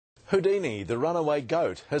Houdini, the runaway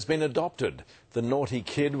goat, has been adopted. The naughty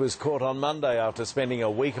kid was caught on Monday after spending a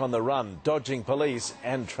week on the run, dodging police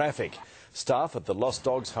and traffic. Staff at the Lost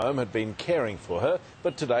Dogs home had been caring for her,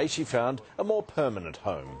 but today she found a more permanent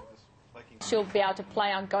home. She'll be able to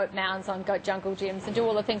play on goat mounds, on goat jungle gyms, and do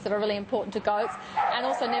all the things that are really important to goats, and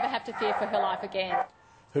also never have to fear for her life again.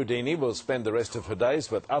 Houdini will spend the rest of her days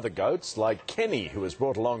with other goats, like Kenny, who was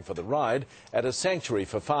brought along for the ride, at a sanctuary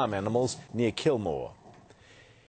for farm animals near Kilmore.